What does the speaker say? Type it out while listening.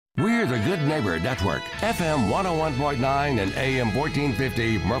the Good Neighbor Network, FM 101.9 and AM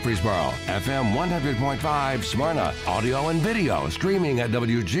 1450 Murfreesboro, FM 100.5 Smyrna, audio and video streaming at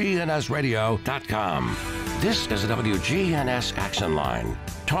WGNSradio.com. This is the WGNS Action Line,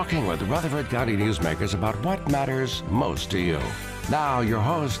 talking with Rutherford County newsmakers about what matters most to you. Now, your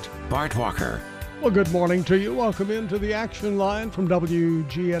host, Bart Walker. Well, good morning to you. Welcome into the Action Line from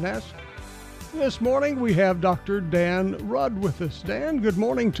WGNS. This morning we have Dr. Dan Rudd with us. Dan, good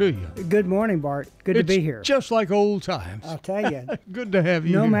morning to you. Good morning, Bart. Good to be here. Just like old times. I'll tell you. Good to have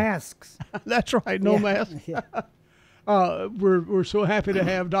you No here. masks. That's right, no masks. Yeah. We're so happy to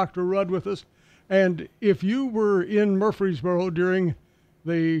have Dr. Rudd with us. And if you were in Murfreesboro during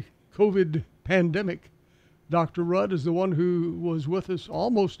the COVID pandemic, Dr. Rudd is the one who was with us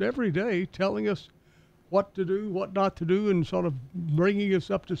almost every day telling us what to do, what not to do, and sort of bringing us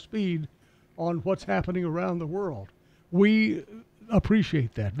up to speed on what's happening around the world. We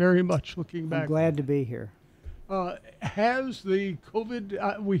appreciate that very much looking back. I'm glad to be here. Has the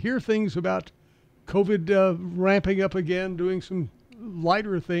COVID, we hear things about COVID ramping up again, doing some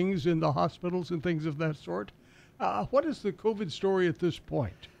lighter things in the hospitals and things of that sort. What is the COVID story at this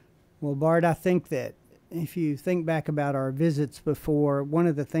point? Well, Bart, I think that if you think back about our visits before, one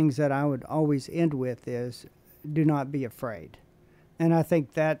of the things that I would always end with is do not be afraid. And I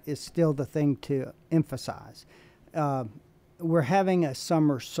think that is still the thing to emphasize. We're having a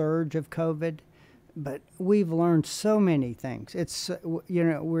summer surge of COVID, but we've learned so many things. It's,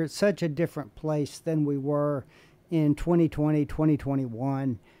 we're at such a different place than we were in 2020,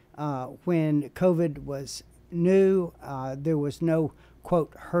 2021, when COVID was new. There was no,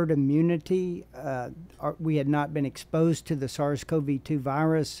 quote, herd immunity. We had not been exposed to the SARS-CoV-2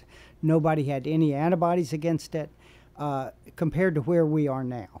 virus. Nobody had any antibodies against it. Compared to where we are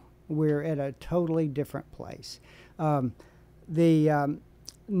now, we're at a totally different place. The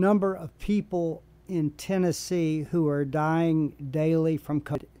number of people in Tennessee who are dying daily from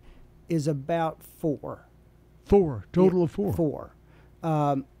COVID is about 4. Total of 4. 4.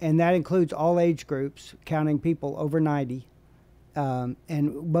 And that includes all age groups, counting people over 90.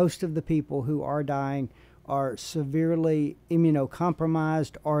 And most of the people who are dying are severely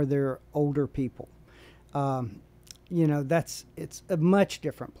immunocompromised or they're older people. It's a much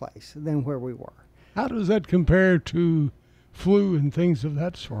different place than where we were. How does that compare to flu and things of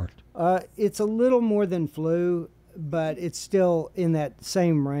that sort? It's a little more than flu, but it's still in that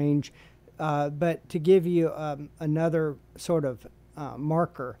same range. But to give you another sort of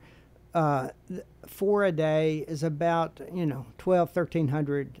marker, 4 a day is about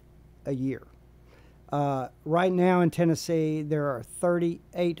 1,300 a year. Right now in Tennessee, there are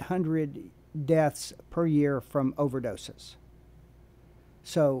 3,800 deaths per year from overdoses.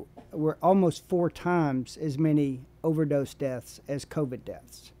 So we're almost 4 times as many overdose deaths as COVID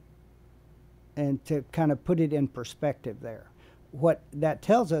deaths. And to kind of put it in perspective there, what that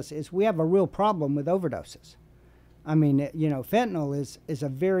tells us is we have a real problem with overdoses. I mean, fentanyl is a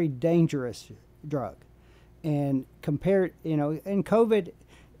very dangerous drug. And compared, in COVID,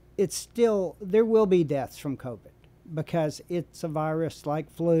 it's still, there will be deaths from COVID because it's a virus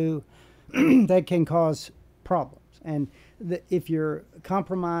like flu that can cause problems. And if you're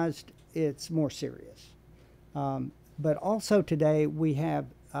compromised, it's more serious. But also today we have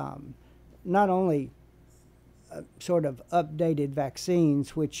not only sort of updated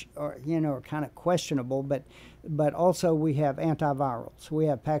vaccines, which are kind of questionable, but also we have antivirals. We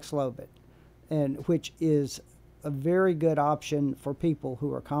have Paxlovid, and which is a very good option for people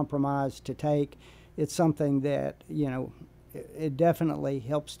who are compromised to take. It's something that it definitely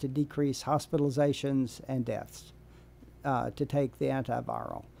helps to decrease hospitalizations and deaths to take the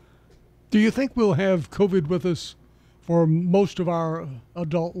antiviral. Do you think we'll have COVID with us for most of our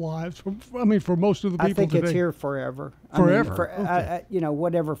adult lives? For most of the people I think today? It's here forever. Forever? Okay.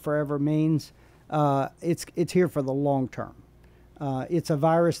 Whatever forever means, it's here for the long term. It's a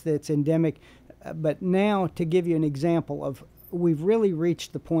virus that's endemic. But now, to give you an example of, we've really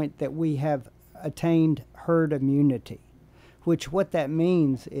reached the point that we have attained herd immunity, which what that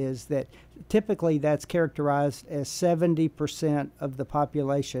means is that typically that's characterized as 70% of the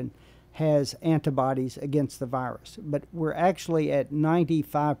population has antibodies against the virus. But we're actually at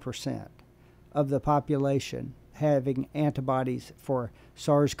 95% of the population having antibodies for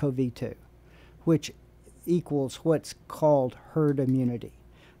SARS-CoV-2, which equals what's called herd immunity.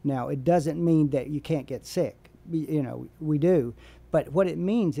 Now, it doesn't mean that you can't get sick. We do. But what it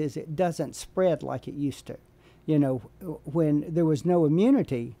means is it doesn't spread like it used to. When there was no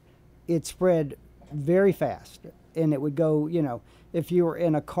immunity, it spread very fast. And it would go, if you were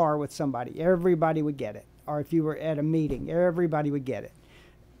in a car with somebody, everybody would get it. Or if you were at a meeting, everybody would get it.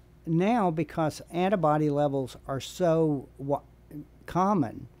 now, because antibody levels are so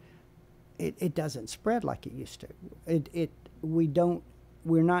common, it doesn't spread like it used to.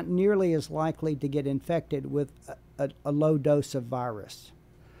 We're not nearly as likely to get infected with a low dose of virus.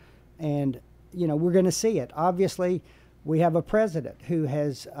 And, we're going to see it. Obviously, we have a president who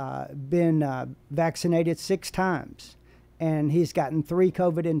has been vaccinated 6 times, and he's gotten 3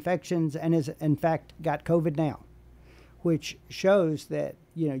 COVID infections and has, in fact, got COVID now, which shows that,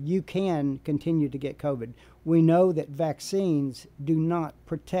 you can continue to get COVID. We know that vaccines do not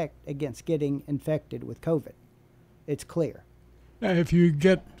protect against getting infected with COVID. It's clear. Now, if you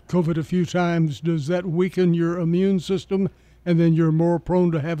get COVID a few times, does that weaken your immune system and then you're more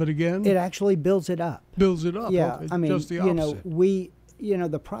prone to have it again? It actually builds it up. Builds it up. Yeah, Okay. I mean, Just the opposite.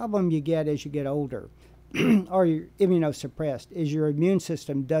 the problem you get as you get older or you're immunosuppressed is your immune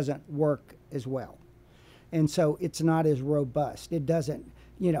system doesn't work as well. And so it's not as robust. It doesn't,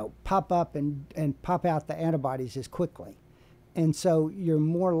 pop up and pop out the antibodies as quickly. And so you're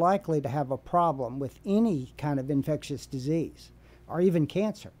more likely to have a problem with any kind of infectious disease or even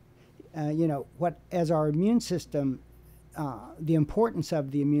cancer. As our immune system, the importance of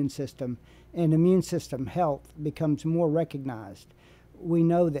the immune system and immune system health becomes more recognized, we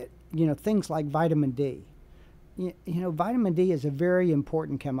know that, things like vitamin D. Vitamin D is a very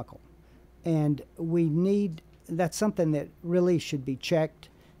important chemical. And that's something that really should be checked,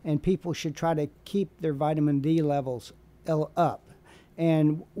 and people should try to keep their vitamin D levels up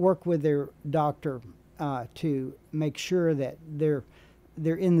and work with their doctor to make sure that they're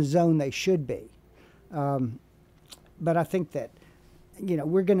in the zone they should be. But I think that,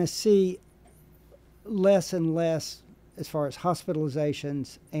 we're going to see less and less as far as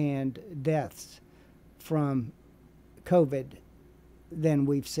hospitalizations and deaths from COVID than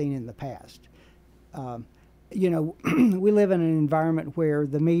we've seen in the past. We live in an environment where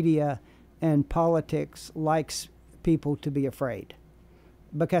the media and politics likes people to be afraid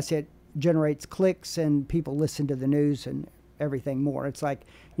because it generates clicks and people listen to the news and everything more. It's like,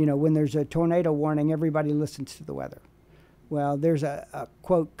 when there's a tornado warning, everybody listens to the weather. Well, there's a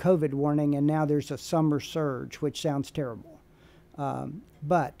quote, COVID warning, and now there's a summer surge, which sounds terrible.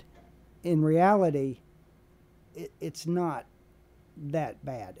 But in reality, it's not that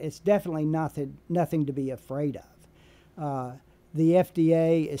bad. It's definitely nothing to be afraid of. The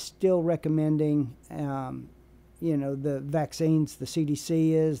FDA is still recommending, the vaccines. The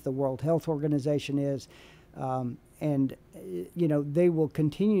CDC is, the World Health Organization is, and they will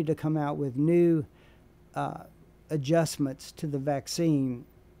continue to come out with new adjustments to the vaccine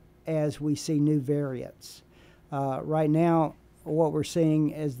as we see new variants. Right now, what we're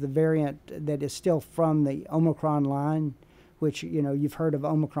seeing is the variant that is still from the Omicron line, which, you've heard of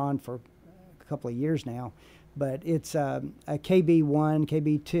Omicron for a couple of years now, but it's a KB1,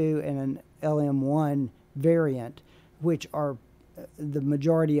 KB2, and an LM1 variant, which are the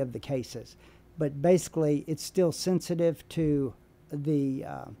majority of the cases. But basically, it's still sensitive to the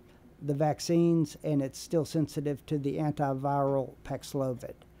vaccines, and it's still sensitive to the antiviral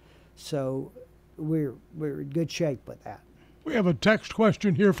Paxlovid. So we're in good shape with that. We have a text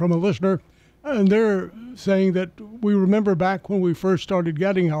question here from a listener, and they're saying that we remember back when we first started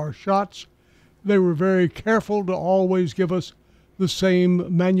getting our shots, they were very careful to always give us the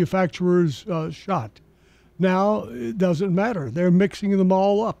same manufacturer's shot. Now, it doesn't matter. They're mixing them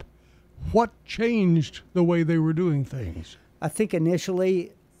all up. What changed the way they were doing things? I think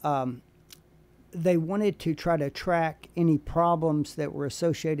initially they wanted to try to track any problems that were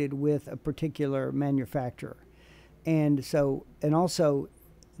associated with a particular manufacturer. And also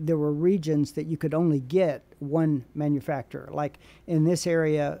there were regions that you could only get one manufacturer. Like in this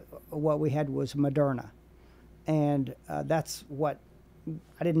area, what we had was Moderna. And that's what,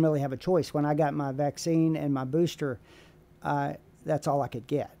 I didn't really have a choice. When I got my vaccine and my booster, that's all I could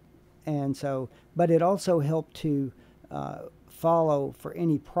get. And so, but it also helped to follow for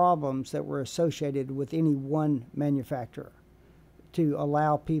any problems that were associated with any one manufacturer, to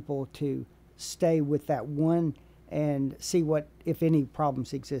allow people to stay with that one and see what, if any,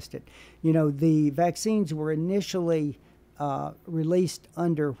 problems existed. The vaccines were initially released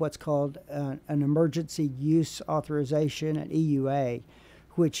under what's called an emergency use authorization, an EUA,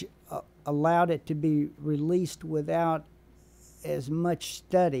 which allowed it to be released without as much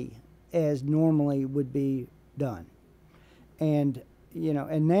study as normally would be done. And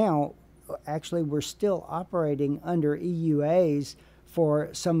now actually we're still operating under EUAs for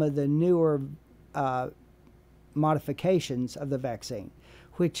some of the newer modifications of the vaccine,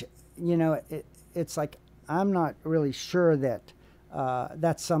 which, it's like, I'm not really sure that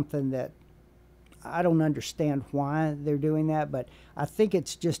that's something that I don't understand why they're doing that, but I think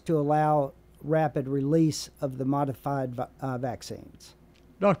it's just to allow rapid release of the modified vaccines.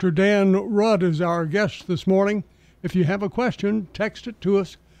 Dr. Dan Rudd is our guest this morning. If you have a question, text it to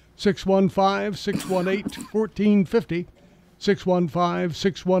us, 615-618-1450,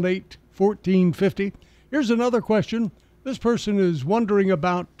 615-618-1450. Here's another question. This person is wondering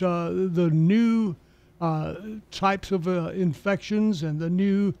about the new types of infections and the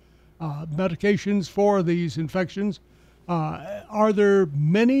new medications for these infections. Are there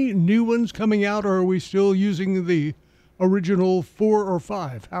many new ones coming out, or are we still using the original 4 or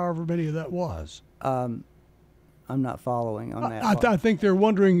 5, however many that was? I'm not following on that. I think they're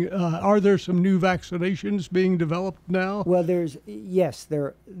wondering, are there some new vaccinations being developed now? Well, there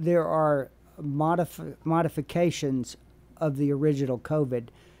are modifications of the original COVID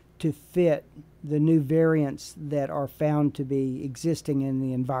to fit the new variants that are found to be existing in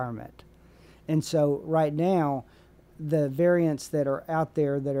the environment. And so right now, the variants that are out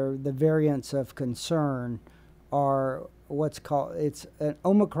there that are the variants of concern are it's an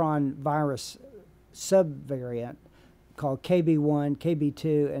Omicron virus subvariant called KB1,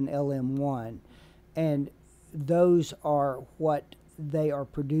 KB2, and LM1. And those are what they are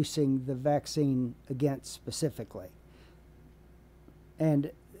producing the vaccine against specifically.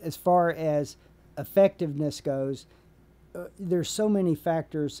 And as far as effectiveness goes, there's so many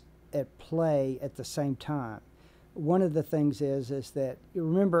factors at play at the same time. One of the things is that, you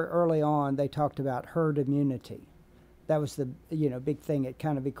remember early on they talked about herd immunity. That was the big thing. It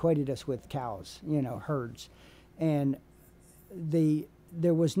kind of equated us with cows, herds. And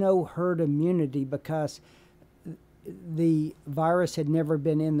there was no herd immunity because the virus had never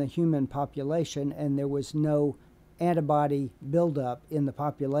been in the human population, and there was no antibody buildup in the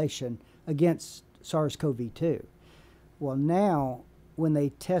population against SARS-CoV-2. Well, now when they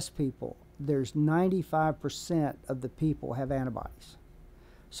test people, there's 95% of the people have antibodies.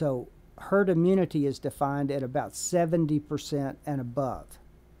 So herd immunity is defined at about 70% and above,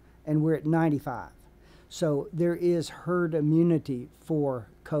 and we're at 95. So there is herd immunity for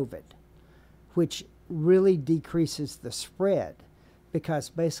COVID, which really decreases the spread because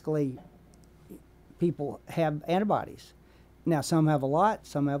basically people have antibodies. Now, some have a lot,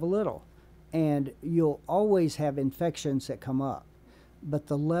 some have a little, and you'll always have infections that come up, but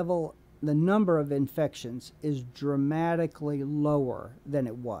the number of infections is dramatically lower than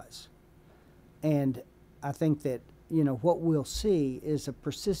it was. And I think that, what we'll see is a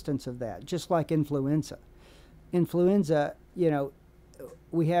persistence of that, just like influenza. Influenza,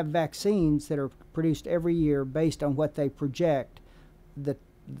 we have vaccines that are produced every year based on what they project the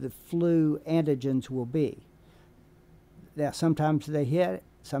flu antigens will be. Now, sometimes they hit,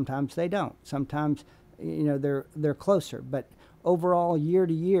 sometimes they don't. Sometimes, they're closer. But overall, year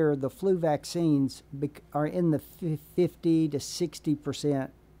to year, the flu vaccines are in the 50 to 60%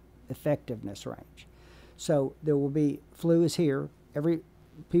 effectiveness range. So there will be, flu is here.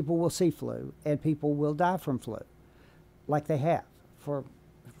 People will see flu, and people will die from flu, like they have for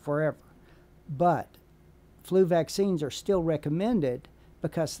forever. But flu vaccines are still recommended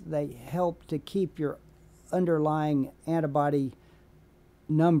because they help to keep your underlying antibody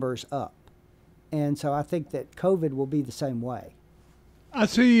numbers up. And so I think that COVID will be the same way. I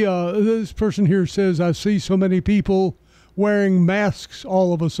see this person here says, I see so many people wearing masks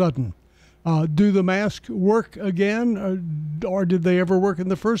all of a sudden. Do the masks work again, or did they ever work in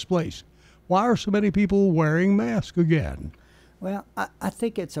the first place? Why are so many people wearing masks again? Well, I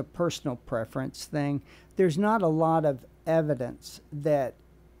think it's a personal preference thing. There's not a lot of evidence that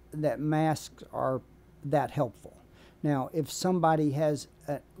masks are that helpful. Now, if somebody has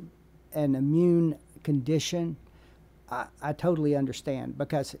an immune condition, I totally understand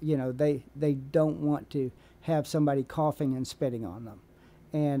because, they don't want to have somebody coughing and spitting on them.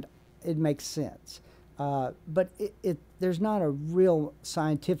 And it makes sense. But there's not a real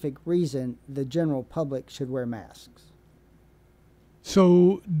scientific reason the general public should wear masks.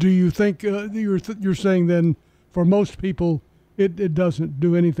 So do you think you're saying then for most people it doesn't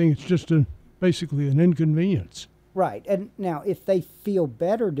do anything, it's just basically an inconvenience? Right. And now if they feel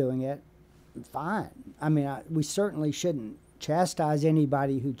better doing it, fine. I mean, we certainly shouldn't chastise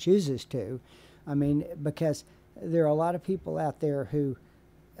anybody who chooses to. I mean, because there are a lot of people out there who,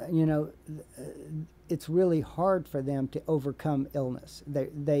 it's really hard for them to overcome illness.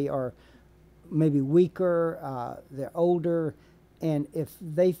 They are maybe weaker, they're older, and if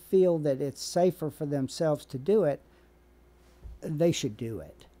they feel that it's safer for themselves to do it, they should do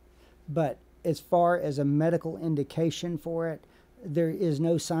it. But as far as a medical indication for it, there is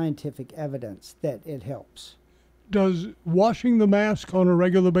no scientific evidence that it helps. Does washing the mask on a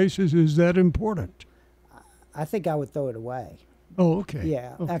regular basis, is that important? I think I would throw it away. Oh, okay.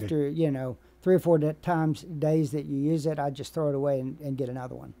 Yeah, okay. after 3 or 4 days that you use it, I just throw it away and get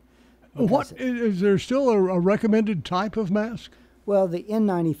another one. What is there still a recommended type of mask? Well, the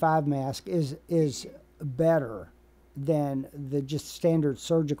N95 mask is better than the just standard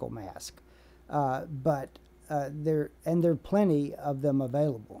surgical mask, but there are plenty of them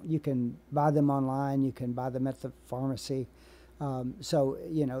available. You can buy them online. You can buy them at the pharmacy. But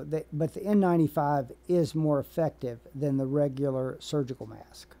the N95 is more effective than the regular surgical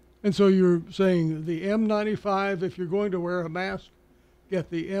mask. And so you're saying the M95, if you're going to wear a mask, get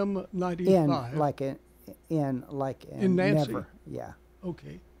the M95. In Nancy. Never. Yeah.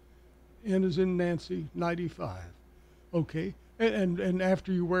 Okay. N is in Nancy, 95. Okay. And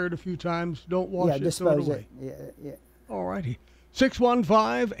after you wear it a few times, don't wash it, throw it away. Yeah. All righty.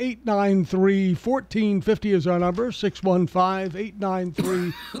 615-893-1450 is our number,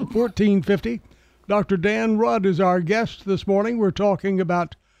 615-893-1450. Dr. Dan Rudd is our guest this morning. We're talking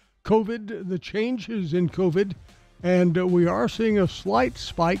about COVID, the changes in COVID, and we are seeing a slight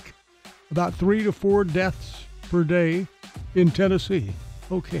spike, about 3 to 4 deaths per day in Tennessee.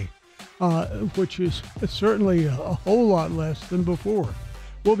 Okay, which is certainly a whole lot less than before.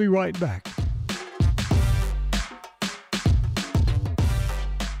 We'll be right back.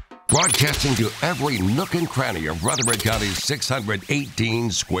 Broadcasting to every nook and cranny of Rutherford County's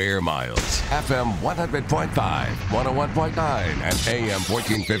 618 square miles. FM 100.5, 101.9, and AM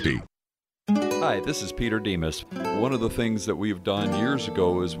 1450. Hi, this is Peter Demas. One of the things that we've done years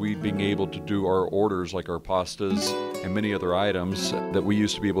ago is we've been able to do our orders like our pastas and many other items that we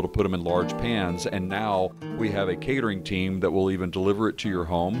used to be able to put them in large pans, and now we have a catering team that will even deliver it to your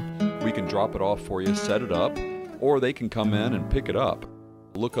home. We can drop it off for you, set it up, or they can come in and pick it up.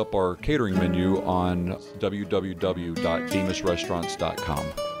 Look up our catering menu on www.demasrestaurants.com.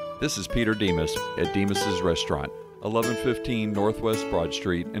 This is Peter Demas at Demas's Restaurant, 1115 Northwest Broad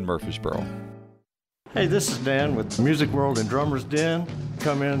Street in Murfreesboro. Hey, this is Dan with Music World and Drummers Den.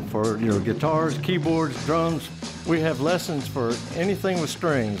 Come in for your guitars, keyboards, drums. We have lessons for anything with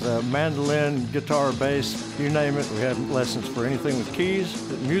strings, mandolin, guitar, bass, you name it. We have lessons for anything with keys.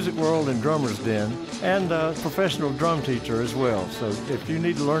 Music World and Drummers Den, and a professional drum teacher as well. So if you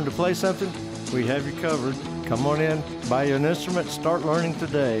need to learn to play something, we have you covered. Come on in, buy you an instrument, start learning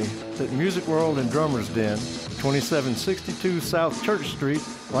today at Music World and Drummers Den, 2762 South Church Street,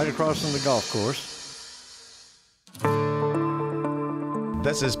 right across from the golf course.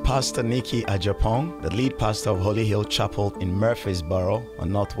 This is Pastor Nikki Ajapong, the lead pastor of Holy Hill Chapel in Murfreesboro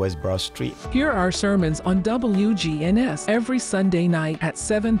on Northwest Broad Street. Here are sermons on WGNS every Sunday night at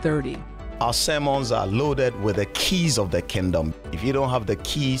 7:30. Our sermons are loaded with the keys of the kingdom. If you don't have the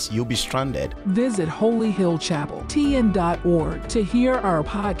keys, you'll be stranded. Visit Holy Hill Chapel, tn.org, to hear our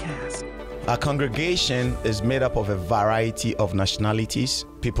podcast. Our congregation is made up of a variety of nationalities.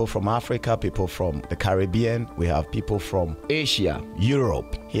 People from Africa, people from the Caribbean. We have people from Asia,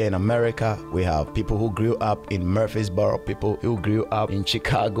 Europe. Here in America, we have people who grew up in Murfreesboro, people who grew up in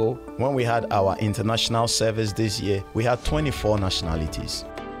Chicago. When we had our international service this year, we had 24 nationalities.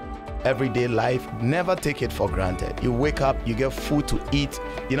 Everyday life, never take it for granted. You wake up, you get food to eat.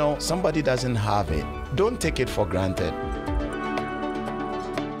 Somebody doesn't have it. Don't take it for granted.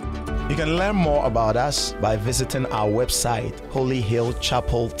 You can learn more about us by visiting our website,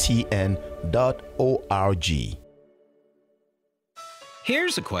 holyhillchapeltn.org.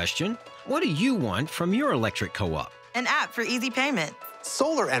 Here's a question. What do you want from your electric co-op? An app for easy payment.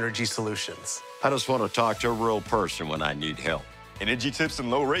 Solar energy solutions. I just want to talk to a real person when I need help. Energy tips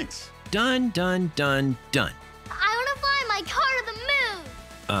and low rates. Done, done, done, done. I want to fly my car to the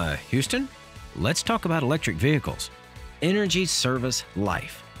moon. Houston, let's talk about electric vehicles. Energy Service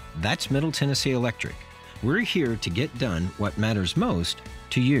Life. That's Middle Tennessee Electric. We're here to get done what matters most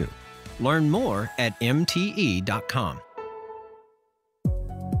to you. Learn more at mte.com.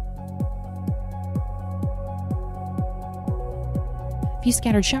 A few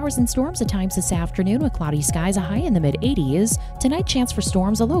scattered showers and storms at times this afternoon with cloudy skies, a high in the mid-80s. Tonight, chance for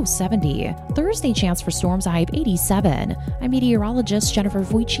storms, a low 70. Thursday, chance for storms, a high of 87. I'm meteorologist Jennifer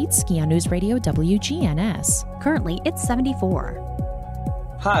Wojcicki on News Radio WGNS. Currently, it's 74.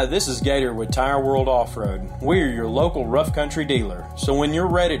 Hi, this is Gator with Tire World Off-Road. We're your local rough country dealer. So when you're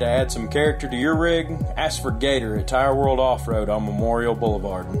ready to add some character to your rig, ask for Gator at Tire World Off-Road on Memorial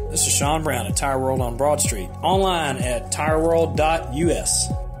Boulevard. This is Sean Brown at Tire World on Broad Street. Online at tireworld.us.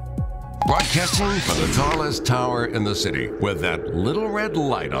 Broadcasting from the tallest tower in the city with that little red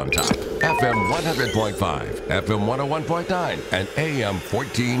light on top. FM 100.5, FM 101.9, and AM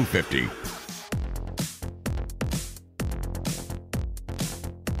 1450.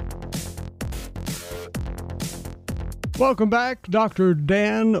 Welcome back. Dr.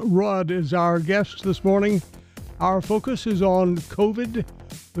 Dan Rudd is our guest this morning. Our focus is on COVID,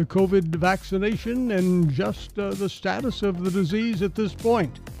 the COVID vaccination, and just the status of the disease at this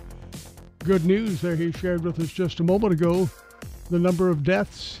point. Good news there he shared with us just a moment ago. The number of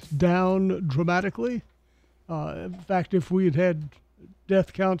deaths down dramatically. In fact, if we had had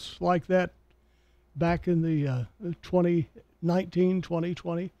death counts like that back in the 2019,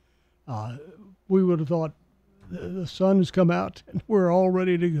 2020, we would have thought the sun has come out and we're all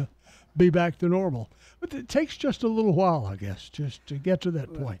ready to be back to normal. But it takes just a little while, I guess, just to get to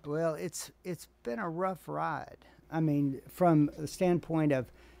that point. Well, it's been a rough ride. I mean, from the standpoint of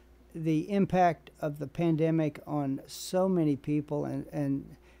the impact of the pandemic on so many people,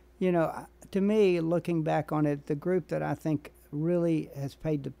 and you know, to me, looking back on it, the group that I think really has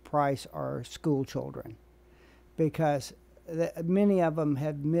paid the price are school children, because many of them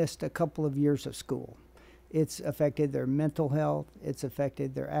have missed a couple of years of school. It's affected their mental health. It's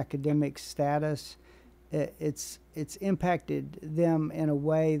affected their academic status. It's impacted them in a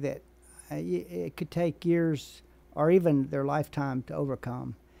way that it could take years or even their lifetime to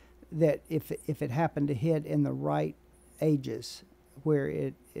overcome. That if it happened to hit in the right ages, where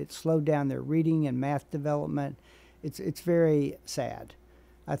it slowed down their reading and math development, it's very sad.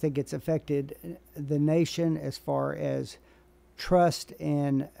 I think it's affected the nation as far as trust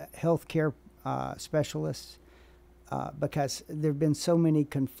in healthcare specialists, because there have been so many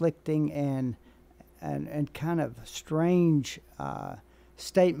conflicting and kind of strange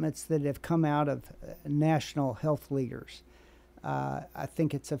statements that have come out of national health leaders. I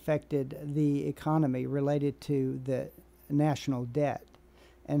think it's affected the economy related to the national debt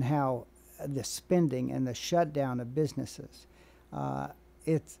and how the spending and the shutdown of businesses.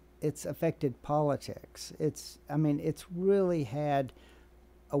 It's affected politics. It's really had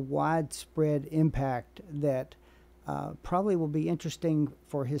a widespread impact that probably will be interesting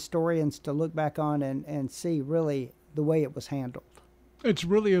for historians to look back on and see really the way it was handled. It's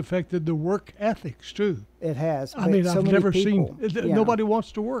really affected the work ethics, too. It has. I mean, I've never seen, yeah. Nobody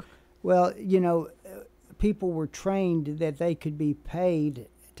wants to work. Well, you know, people were trained that they could be paid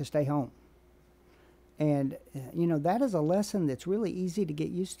to stay home. And, you know, that is a lesson that's really easy to get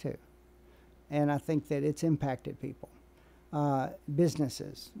used to. And I think that it's impacted people,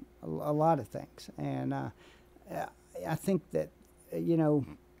 businesses, a lot of things. And I think that, you know,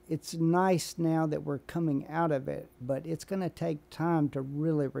 it's nice now that we're coming out of it, but it's going to take time to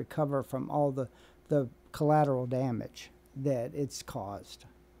really recover from all the collateral damage that it's caused.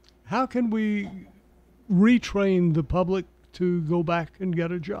 How can we retrain the public to go back and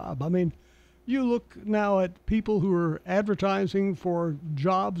get a job? I mean, you look now at people who are advertising for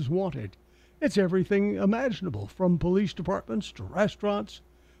jobs wanted. It's everything imaginable, from police departments to restaurants,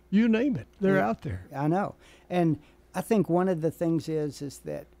 you name it. They're out there. I know. And I think one of the things is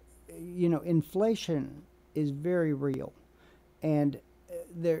that, you know, inflation is very real, and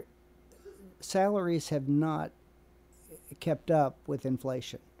their salaries have not kept up with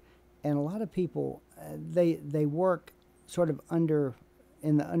inflation, and a lot of people they work sort of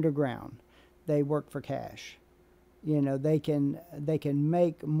in the underground. They work for cash. You know, they can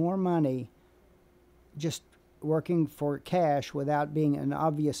make more money just working for cash without being an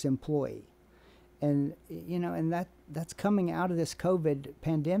obvious employee. And, you know, and that's coming out of this COVID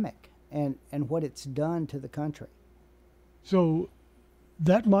pandemic and what it's done to the country. So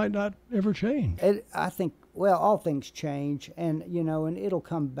that might not ever change. I think, well, all things change, and, you know, and it'll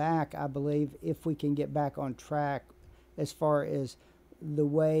come back, I believe, if we can get back on track as far as the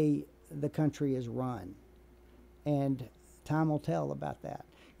way the country is run. And time will tell about that.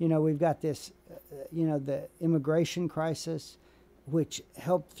 You know, we've got this, you know, the immigration crisis, which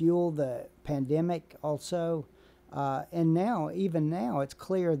helped fuel the pandemic also. And now, even now, it's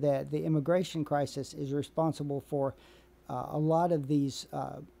clear that the immigration crisis is responsible for a lot of these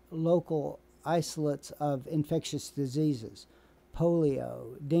local isolates of infectious diseases,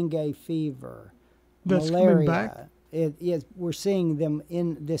 polio, dengue fever, That's malaria. coming back? We're seeing them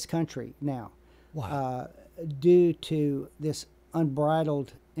in this country now. Wow. Due to this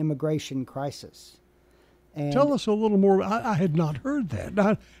unbridled immigration crisis. And tell us a little more. I had not heard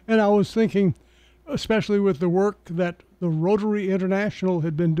that. And I was thinking, especially with the work that the Rotary International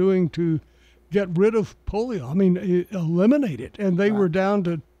had been doing to get rid of polio. I mean, eliminate it. And they were down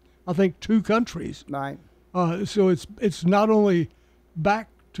to, I think, 2 countries. Right. So it's not only back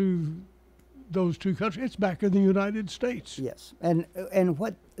to those 2 countries, it's back in the United States. Yes. And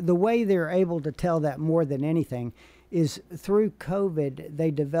what the way they're able to tell that more than anything is through COVID, they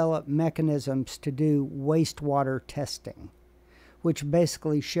developed mechanisms to do wastewater testing, which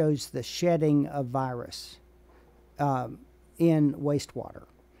basically shows the shedding of virus in wastewater.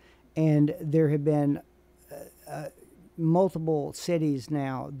 And there have been multiple cities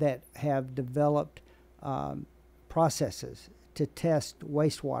now that have developed processes to test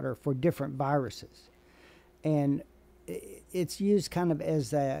wastewater for different viruses. And it's used kind of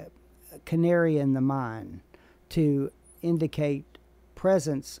as a canary in the mine to indicate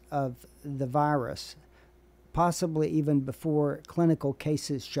presence of the virus, possibly even before clinical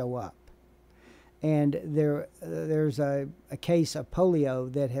cases show up. And there's a case of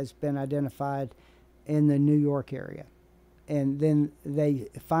polio that has been identified in the New York area. And then they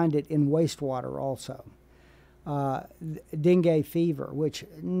find it in wastewater also. Dengue fever, which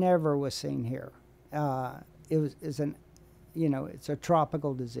never was seen here. It's a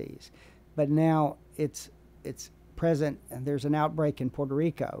tropical disease, but now it's present, and there's an outbreak in Puerto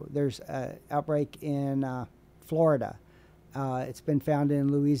Rico. There's an outbreak in Florida. It's been found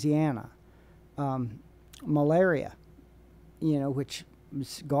in Louisiana. Malaria, which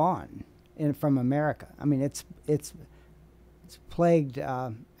is gone from America. I mean, it's plagued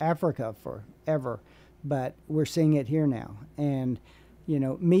Africa forever, but we're seeing it here now. And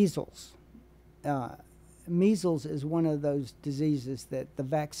measles. Measles is one of those diseases that the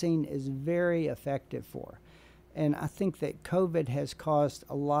vaccine is very effective for. And I think that COVID has caused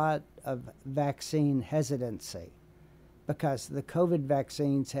a lot of vaccine hesitancy because the COVID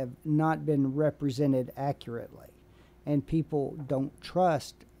vaccines have not been represented accurately. And people don't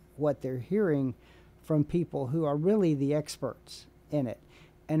trust what they're hearing from people who are really the experts in it.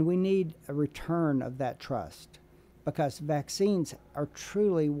 And we need a return of that trust, because vaccines are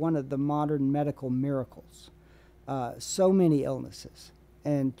truly one of the modern medical miracles. So many illnesses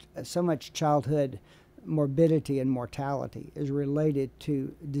and so much childhood morbidity and mortality is related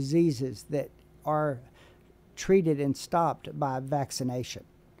to diseases that are treated and stopped by vaccination.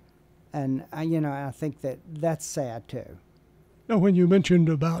 And I think that that's sad too. Now, when you mentioned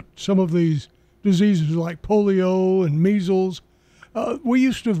about some of these diseases like polio and measles, we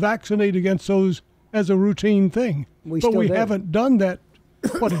used to vaccinate against those as a routine thing. But we haven't done that,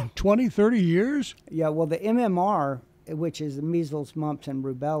 in 20, 30 years? Yeah, well, the MMR, which is the measles, mumps, and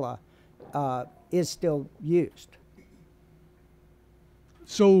rubella, is still used.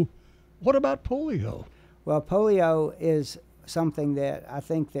 So what about polio? Well, polio is something that I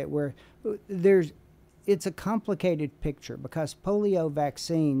think that it's a complicated picture, because polio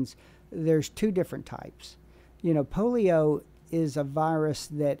vaccines, there's two different types. Polio is a virus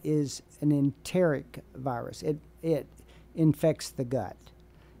that is an enteric virus. It infects the gut,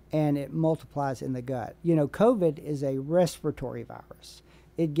 and it multiplies in the gut. COVID is a respiratory virus.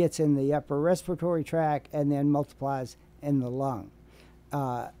 It gets in the upper respiratory tract and then multiplies in the lung.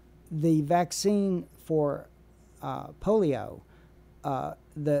 The vaccine for polio,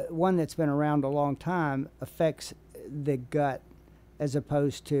 the one that's been around a long time, affects the gut as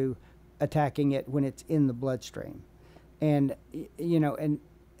opposed to attacking it when it's in the bloodstream. And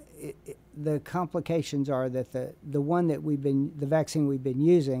the complications are that the vaccine we've been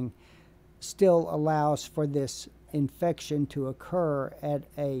using still allows for this infection to occur at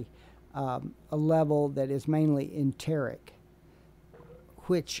a level that is mainly enteric,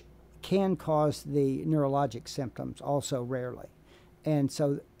 which can cause the neurologic symptoms also rarely. And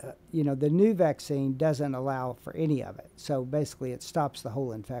so, the new vaccine doesn't allow for any of it. So basically it stops the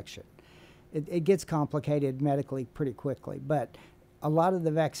whole infection. It gets complicated medically pretty quickly, but a lot of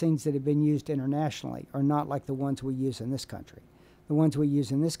the vaccines that have been used internationally are not like the ones we use in this country. The ones we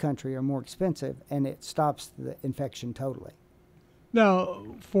use in this country are more expensive, and it stops the infection totally. Now,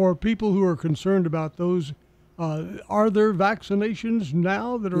 for people who are concerned about those, are there vaccinations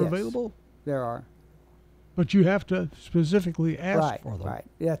now that are available? There are. But you have to specifically ask for them. Right.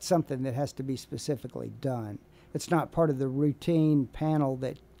 That's something that has to be specifically done. It's not part of the routine panel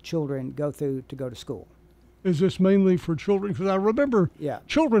that children go through to go to school. Is this mainly for children? Because I remember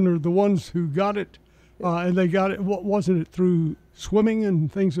children are the ones who got it, and they got it, wasn't it through swimming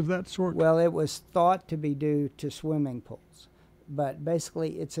and things of that sort? Well, it was thought to be due to swimming pools, but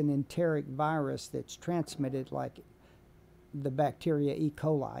basically it's an enteric virus that's transmitted like the bacteria E.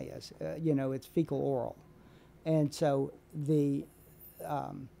 coli is. It's fecal oral. And so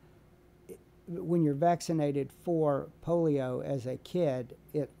when you're vaccinated for polio as a kid,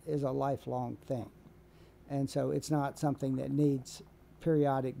 it is a lifelong thing. And so it's not something that needs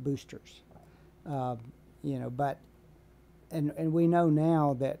periodic boosters. But we know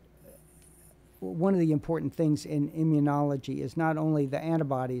now that one of the important things in immunology is not only the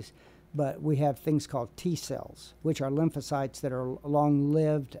antibodies, but we have things called T cells, which are lymphocytes that are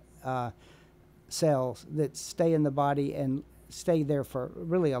long-lived cells that stay in the body and stay there for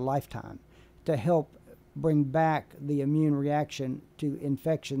really a lifetime to help bring back the immune reaction to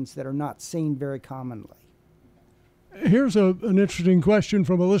infections that are not seen very commonly. Here's an interesting question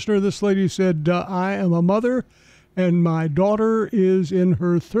from a listener. This lady said, I am a mother and my daughter is in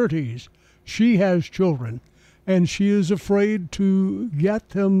her 30s. She has children and she is afraid to get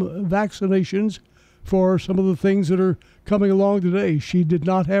them vaccinations for some of the things that are coming along today. She did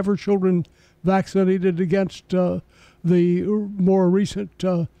not have her children vaccinated against the more recent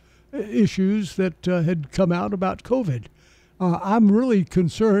issues that had come out about COVID. I'm really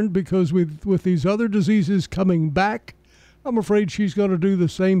concerned because with these other diseases coming back, I'm afraid she's going to do the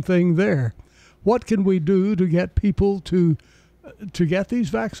same thing there. What can we do to get people to get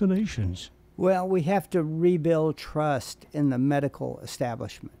these vaccinations? Well, we have to rebuild trust in the medical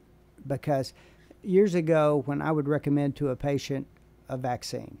establishment, because years ago when I would recommend to a patient a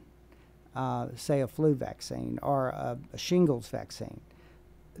vaccine, say a flu vaccine or a shingles vaccine,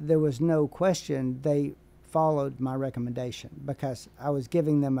 there was no question they followed my recommendation because I was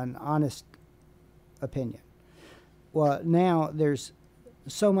giving them an honest opinion. Well, now there's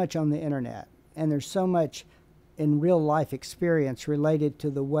so much on the internet and there's so much in real life experience related to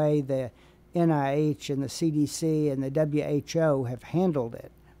the way the NIH and the CDC and the WHO have handled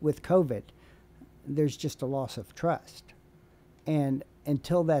it with COVID. There's just a loss of trust. And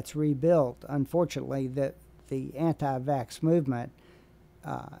until that's rebuilt, unfortunately, the anti-vax movement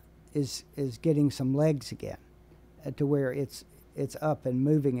is getting some legs again, to where it's up and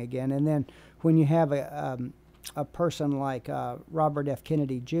moving again. And then when you have a person like Robert F.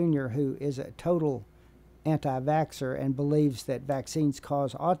 Kennedy Jr., who is a total anti-vaxxer and believes that vaccines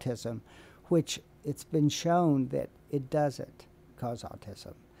cause autism, which it's been shown that it doesn't cause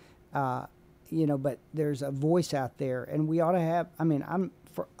autism. But there's a voice out there, and we ought to have. I mean, I'm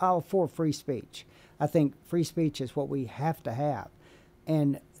all for free speech. I think free speech is what we have to have,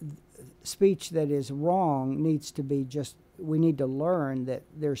 and speech that is wrong needs to be just. We need to learn that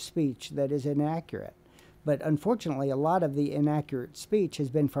there's speech that is inaccurate, but unfortunately, a lot of the inaccurate speech has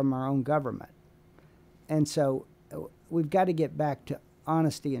been from our own government, and so we've got to get back to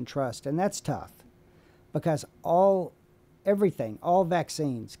honesty and trust, and that's tough, because all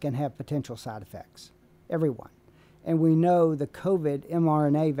vaccines can have potential side effects, everyone. And we know the COVID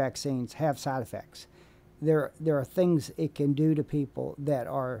mRNA vaccines have side effects. There are things it can do to people that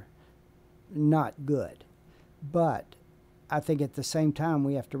are not good. But I think at the same time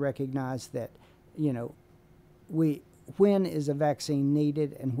we have to recognize that, when is a vaccine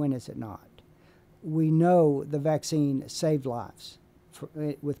needed and when is it not? We know the vaccine saved lives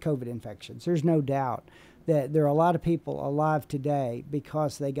with COVID infections. There's no doubt that there are a lot of people alive today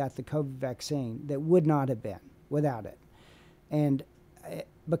because they got the COVID vaccine that would not have been without it. And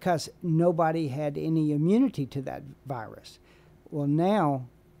because nobody had any immunity to that virus. Well, now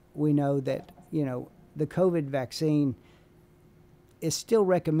we know that, the COVID vaccine is still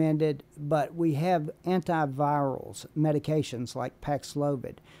recommended, but we have antivirals, medications like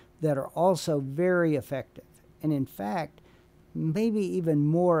Paxlovid, that are also very effective. And in fact, maybe even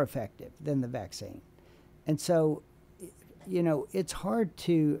more effective than the vaccine. And so, it's hard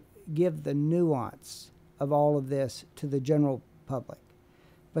to give the nuance of all of this to the general public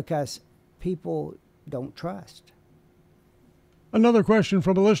because people don't trust. Another question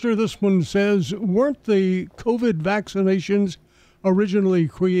from a listener. This one says, weren't the COVID vaccinations originally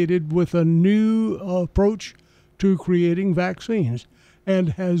created with a new approach to creating vaccines? And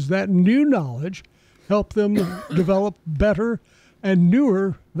has that new knowledge helped them develop better and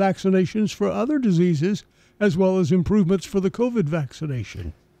newer vaccinations for other diseases, as well as improvements for the COVID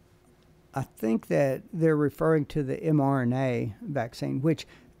vaccination? I think that they're referring to the mRNA vaccine, which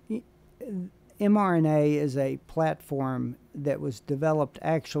mRNA is a platform that was developed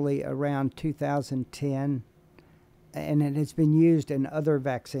actually around 2010, and it has been used in other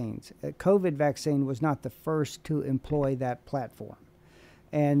vaccines. A COVID vaccine was not the first to employ that platform.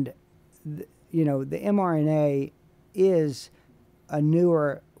 And, the mRNA is a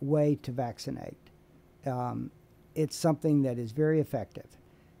newer way to vaccinate. It's something that is very effective.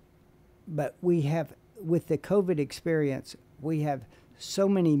 But we have, with the COVID experience, we have so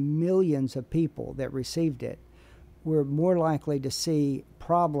many millions of people that received it. We're more likely to see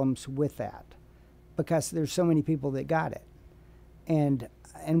problems with that because there's so many people that got it. And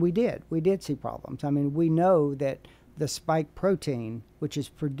we did see problems. I mean, we know that the spike protein, which is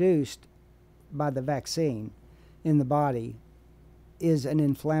produced by the vaccine in the body, is an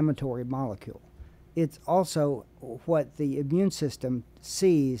inflammatory molecule. It's also what the immune system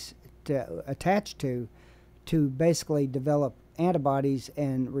sees to attach to basically develop antibodies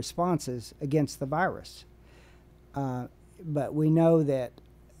and responses against the virus. But we know that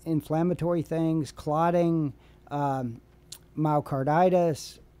inflammatory things, clotting,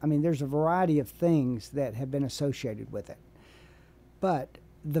 myocarditis. I mean, there's a variety of things that have been associated with it. But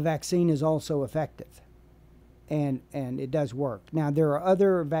the vaccine is also effective, and it does work. Now, there are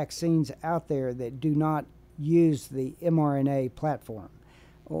other vaccines out there that do not use the mRNA platform.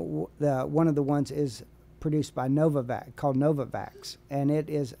 One of the ones is produced by Novavax, called Novavax, and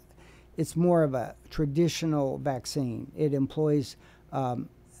it's more of a traditional vaccine. It employs an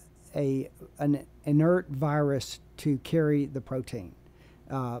inert virus to carry the protein,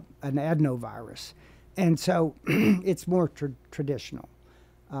 an adenovirus, and so it's more traditional.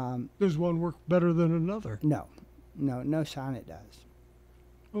 Does one work better than another? No sign it does.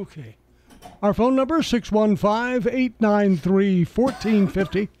 Okay. Our phone number is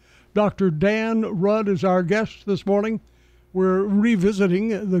 615-893-1450. Dr. Dan Rudd is our guest this morning. We're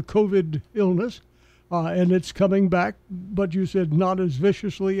revisiting the COVID illness, and it's coming back, but you said not as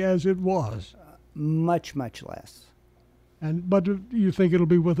viciously as it was. Much, much less. But you think it'll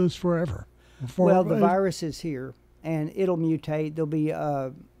be with us forever? Well, the virus is here, and it'll mutate. There'll be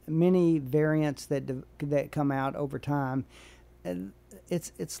many variants that come out over time.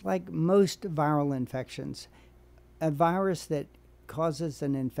 It's like most viral infections. A virus that causes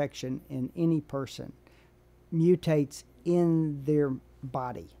an infection in any person mutates in their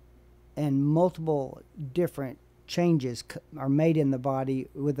body, and multiple different changes are made in the body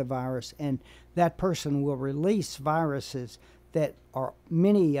with the virus, and that person will release viruses that are,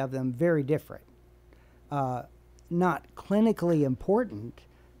 many of them, very different. Not clinically important,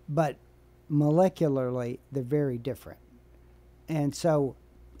 but molecularly they're very different. And so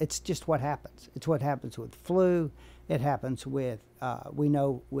it's just what happens. It's what happens with flu. It happens with, we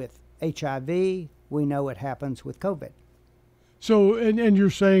know with HIV. We know it happens with COVID. So, and you're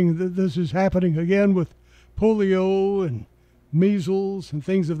saying that this is happening again with polio and measles and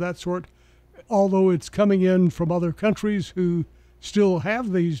things of that sort, although it's coming in from other countries who still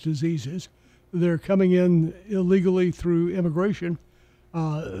have these diseases. They're coming in illegally through immigration.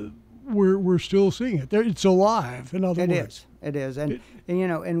 We're still seeing it. It's alive, in other words. It is. And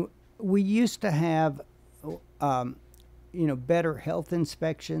we used to have, better health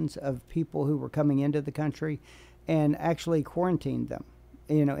inspections of people who were coming into the country, and actually quarantined them,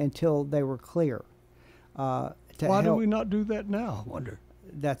 until they were clear. Why do we not do that now, I wonder?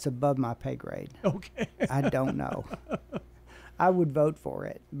 That's above my pay grade. Okay. I don't know. I would vote for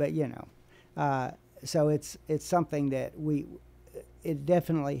it, but so it's something that it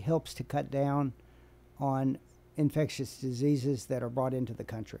definitely helps to cut down on infectious diseases that are brought into the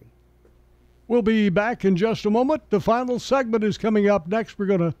country. We'll be back in just a moment. The final segment is coming up next. We're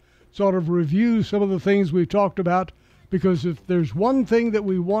going to sort of review some of the things we've talked about, because if there's one thing that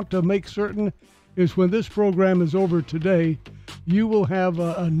we want to make certain is when this program is over today, you will have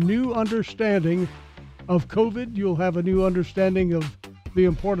a new understanding of COVID. You'll have a new understanding of the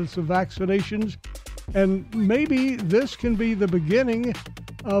importance of vaccinations. And maybe this can be the beginning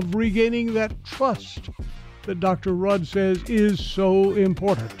of regaining that trust that Dr. Rudd says is so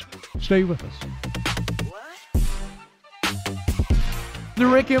important. Stay with us. The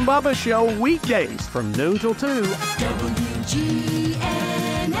Rick and Bubba Show, weekdays from noon till 2.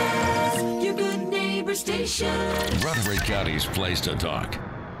 WGNS, your good neighbor station. Rutherford County's place to talk.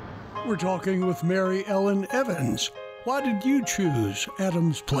 We're talking with Mary Ellen Evans. Why did you choose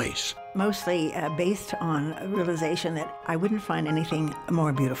Adams Place? Mostly based on a realization that I wouldn't find anything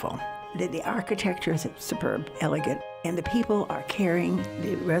more beautiful. The architecture is superb, elegant, and the people are caring.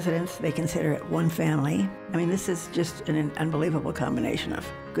 The residents, they consider it one family. I mean, this is just an unbelievable combination of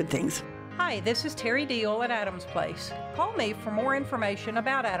good things. Hi, this is Terry Deal at Adams Place. Call me for more information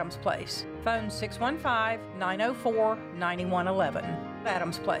about Adams Place. Phone 615-904-9111.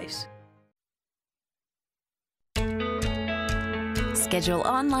 Adams Place. Schedule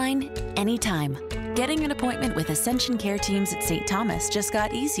online, anytime. Getting an appointment with Ascension Care Teams at St. Thomas just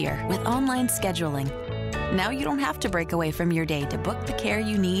got easier with online scheduling. Now you don't have to break away from your day to book the care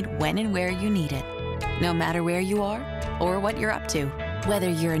you need when and where you need it. No matter where you are or what you're up to, whether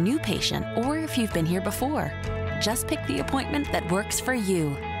you're a new patient or if you've been here before, just pick the appointment that works for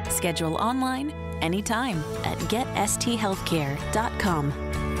you. Schedule online, anytime at getsthealthcare.com.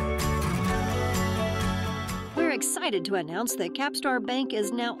 We're excited to announce that Capstar Bank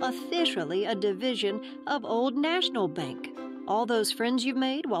is now officially a division of Old National Bank. All those friends you've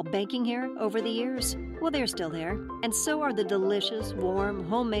made while banking here over the years, well, they're still there, and so are the delicious, warm,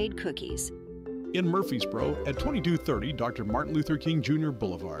 homemade cookies. In Murfreesboro at 2230 Dr. Martin Luther King Jr.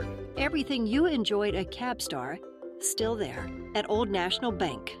 Boulevard. Everything you enjoyed at Capstar, still there at Old National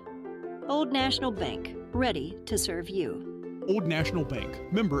Bank. Old National Bank, ready to serve you. Old National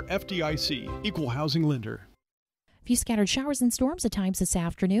Bank, member FDIC, equal housing lender. A few scattered showers and storms at times this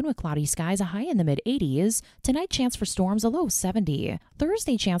afternoon with cloudy skies, a high in the mid-80s. Tonight, chance for storms, a low 70.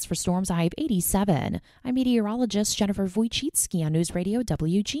 Thursday, chance for storms, a high of 87. I'm meteorologist Jennifer Wojcicki on News Radio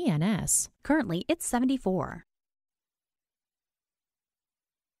WGNS. Currently, it's 74.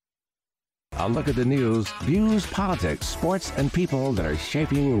 A look at the news, views, politics, sports, and people that are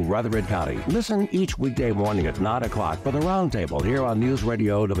shaping Rutherford County. Listen each weekday morning at 9 o'clock for the Roundtable here on News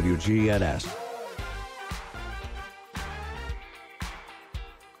Radio WGNS.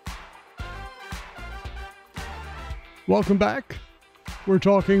 Welcome back. We're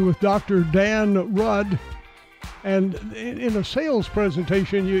talking with Dr. Dan Rudd. And in a sales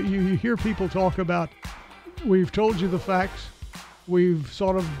presentation, you hear people talk about, we've told you the facts, we've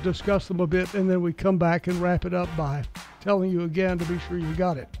sort of discussed them a bit, and then we come back and wrap it up by telling you again to be sure you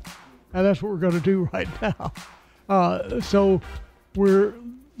got it. And that's what we're going to do right now. So we're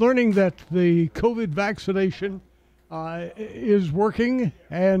learning that the COVID vaccination is working,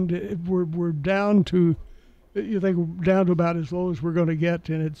 and we're down to, you think we're down to about as low as we're going to get,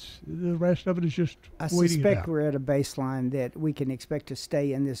 and it's the rest of it is just waiting. I suspect we're at a baseline that we can expect to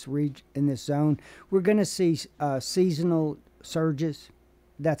stay in this in this zone. We're going to see seasonal surges.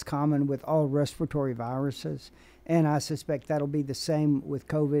 That's common with all respiratory viruses, and I suspect that'll be the same with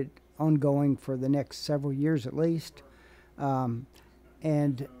COVID ongoing for the next several years at least.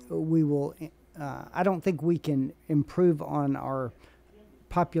 And we will. I don't think we can improve on our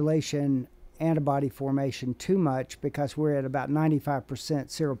population antibody formation too much because we're at about 95%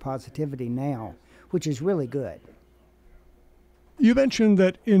 seropositivity now, which is really good. You mentioned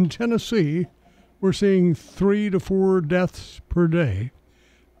that in Tennessee, we're seeing 3 to 4 deaths per day.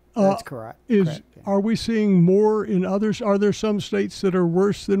 That's correct. Are we seeing more in others? Are there some states that are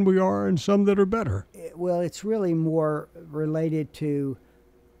worse than we are and some that are better? Well, it's really more related to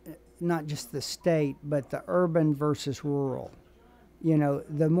not just the state, but the urban versus rural. You know,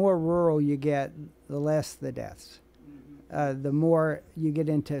 the more rural you get, the less the deaths. The more you get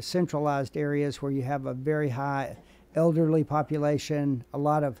into centralized areas where you have a very high elderly population, a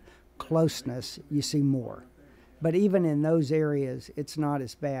lot of closeness, you see more. But even in those areas, it's not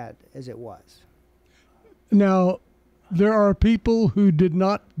as bad as it was. Now, there are people who did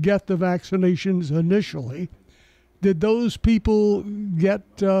not get the vaccinations initially. Did those people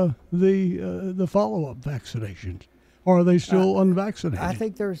get the follow-up vaccinations? Or are they still unvaccinated? I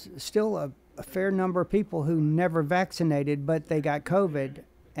think there's still a fair number of people who never vaccinated, but they got COVID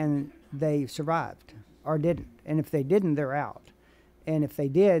and they survived or didn't. And if they didn't, they're out. And if they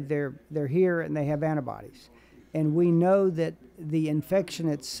did, they're here and they have antibodies. And we know that the infection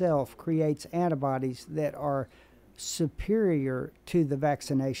itself creates antibodies that are superior to the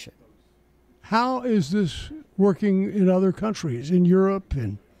vaccination. How is this working in other countries, in Europe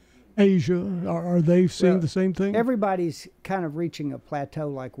and Asia? Are they seeing the same thing? Everybody's kind of reaching a plateau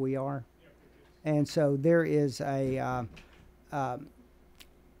like we are. And so there is a,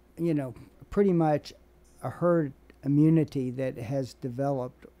 pretty much a herd immunity that has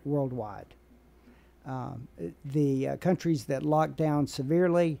developed worldwide. The countries that locked down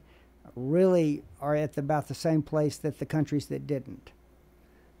severely really are at about the same place that the countries that didn't.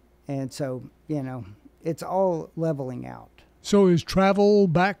 And so, it's all leveling out. So is travel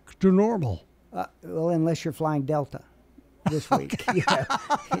back to normal? Well, unless you're flying Delta this week. That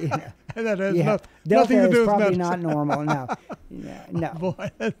has Delta nothing to do is with probably medicine. not normal. No, no.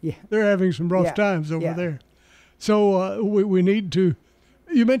 Boy, they're having some rough times over there. So we need to.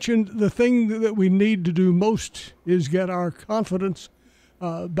 You mentioned the thing that we need to do most is get our confidence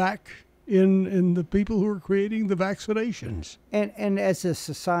back in the people who are creating the vaccinations. And as a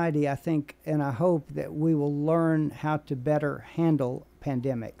society, I think and I hope that we will learn how to better handle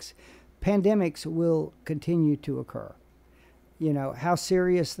pandemics. Pandemics will continue to occur. How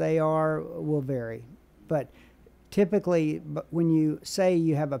serious they are will vary. But typically, when you say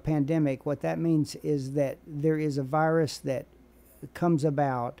you have a pandemic, what that means is that there is a virus that comes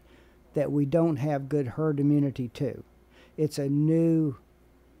about that we don't have good herd immunity to. It's a new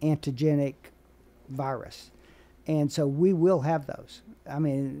antigenic virus. And so we will have those. I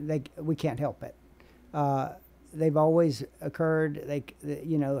mean, we can't help it. They've always occurred.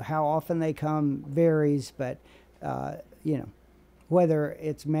 How often they come varies, but, whether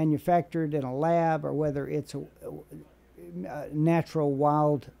it's manufactured in a lab or whether it's a natural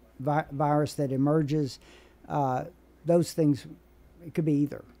wild virus that emerges, those things, it could be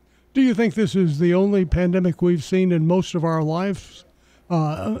either. Do you think this is the only pandemic we've seen in most of our lives?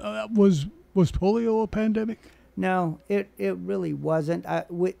 Was polio a pandemic? No, it really wasn't.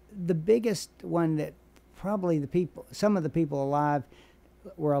 The biggest one that probably some of the people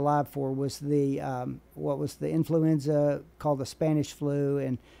were alive for was the what was the influenza called the Spanish flu,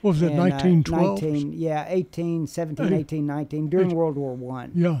 and what was it, 1912? 17, 18, 19 during World War I.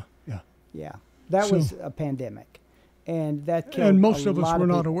 Yeah. That was a pandemic, and that killed. And most a of us lot were of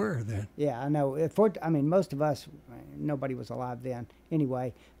not people. aware then. Yeah, I know. Most of us, nobody was alive then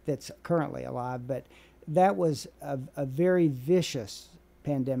anyway. That's currently alive, but that was a very vicious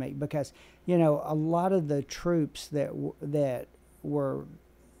pandemic because a lot of the troops that were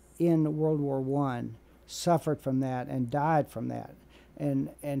in World War I suffered from that and died from that. And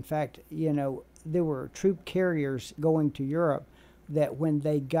in fact, there were troop carriers going to Europe that when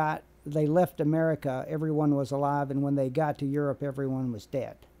they left America, everyone was alive, and when they got to Europe, everyone was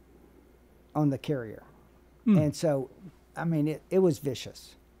dead on the carrier. And so, it was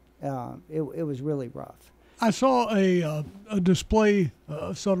vicious. It was really rough. I saw a display,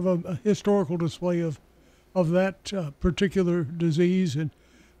 sort of a historical display of that particular disease in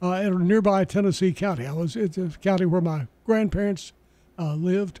a nearby Tennessee county. It's a county where my grandparents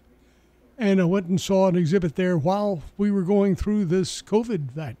lived, and I went and saw an exhibit there while we were going through this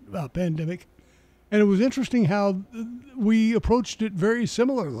COVID pandemic, and it was interesting how we approached it very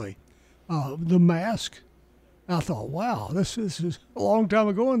similarly. The mask, I thought, wow, this is a long time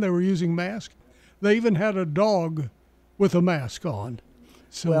ago, and they were using masks. They even had a dog with a mask on.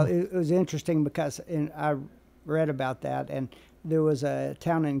 So, well, it was interesting because I read about that, and there was a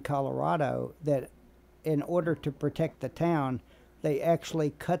town in Colorado that, in order to protect the town, they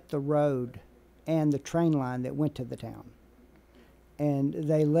actually cut the road and the train line that went to the town. And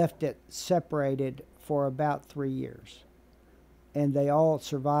they left it separated for about 3 years. And they all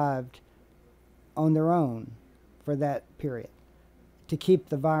survived on their own for that period to keep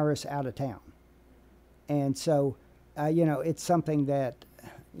the virus out of town. And so, it's something that,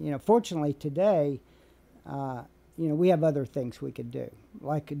 fortunately today, we have other things we could do,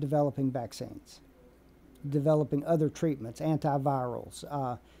 like developing vaccines, developing other treatments, antivirals.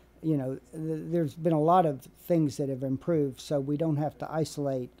 There's been a lot of things that have improved, so we don't have to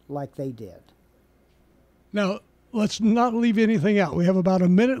isolate like they did. Now, let's not leave anything out. We have about a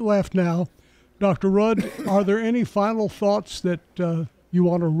minute left now. Dr. Rudd, are there any final thoughts that you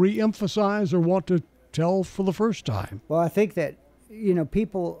want to reemphasize or want to tell for the first time? Well, I think that,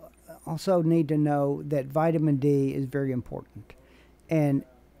 people also need to know that vitamin D is very important. And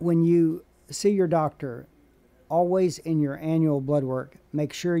when you see your doctor, always in your annual blood work,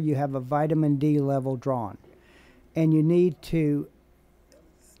 make sure you have a vitamin D level drawn. And you need to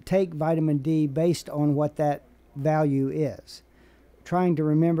take vitamin D based on what that value is. Trying to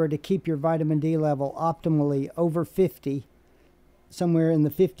remember to keep your vitamin D level optimally over 50, somewhere in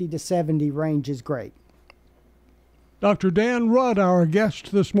the 50 to 70 range is great. Dr. Dan Rudd, our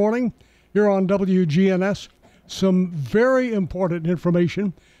guest this morning here on WGNS. Some very important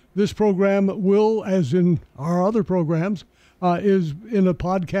information. This program will, as in our other programs, is in a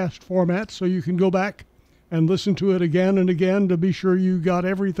podcast format, so you can go back and listen to it again and again to be sure you got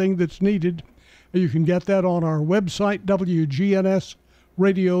everything that's needed. You can get that on our website,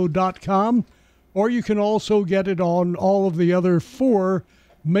 WGNSradio.com, or you can also get it on all of the other 4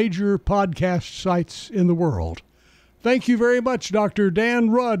 major podcast sites in the world. Thank you very much, Dr. Dan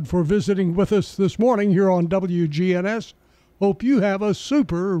Rudd, for visiting with us this morning here on WGNS. Hope you have a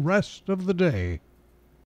super rest of the day.